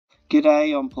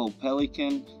G'day, I'm Paul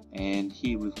Pelican, and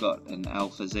here we've got an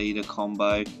Alpha Zeta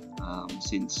combo.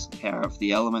 Since Power of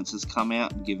the Elements has come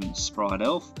out and given Spright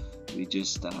Elf, we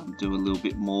just do a little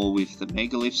bit more with the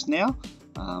megaliths now.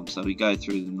 So we go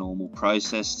through the normal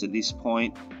process to this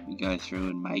point. We go through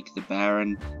and make the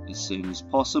Baron as soon as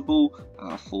possible,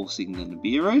 forcing the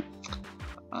Nibiru.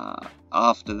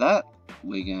 After that,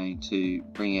 we're going to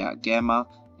bring out Gamma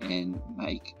and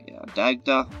make our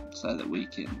Dagda so that we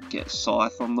can get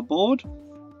Scythe on the board.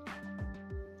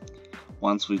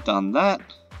 Once we've done that,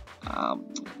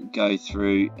 go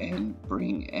through and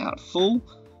bring out Full.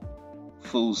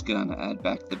 Full's going to add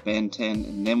back the Benten,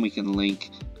 and then we can link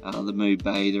the Mu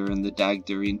Beta and the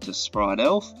Dagda into Spright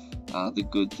Elf. The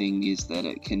good thing is that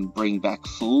it can bring back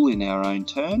Full in our own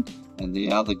turn, and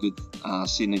the other good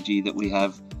synergy that we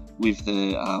have with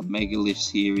the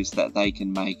megaliths here is that they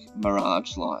can make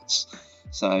Mirage Lights.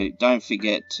 So don't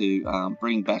forget to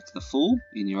bring back the Full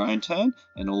in your own turn,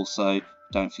 and also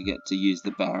don't forget to use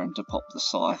the Baron to pop the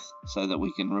Scythe so that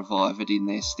we can revive it in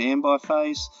their standby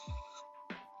phase.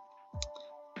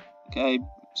 Okay,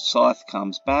 Scythe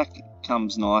comes back,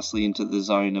 comes nicely into the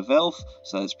zone of Elf,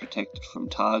 so it's protected from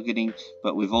targeting,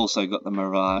 but we've also got the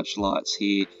Mirage Lights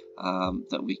here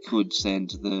that we could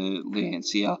send the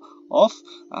Lancia off.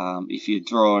 If you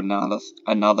draw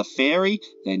another fairy,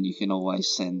 then you can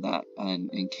always send that and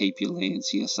keep your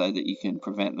Lancia so that you can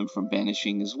prevent them from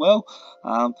banishing as well.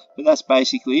 But that's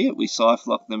basically it. We Scythe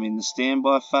lock them in the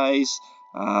standby phase,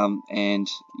 and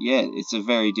yeah, it's a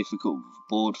very difficult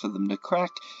board for them to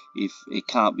crack. If it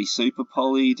can't be super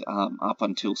polyed, up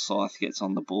until Scythe gets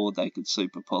on the board, they could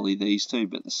super poly these two,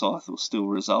 but the Scythe will still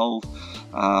resolve.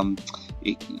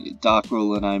 Dark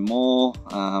Ruler no more,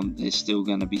 they're still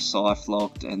going to be Scythe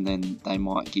locked, and then they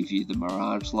might give you the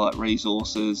Mirage Light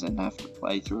resources and have to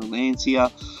play through a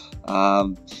Lancia.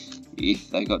 If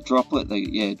they got Droplet,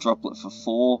 Droplet for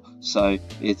 4, so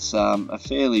it's a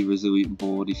fairly resilient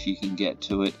board if you can get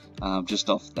to it, just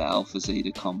off the Alpha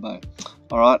Zeta combo.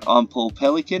 Alright, I'm Paul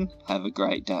Pelican, have a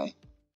great day.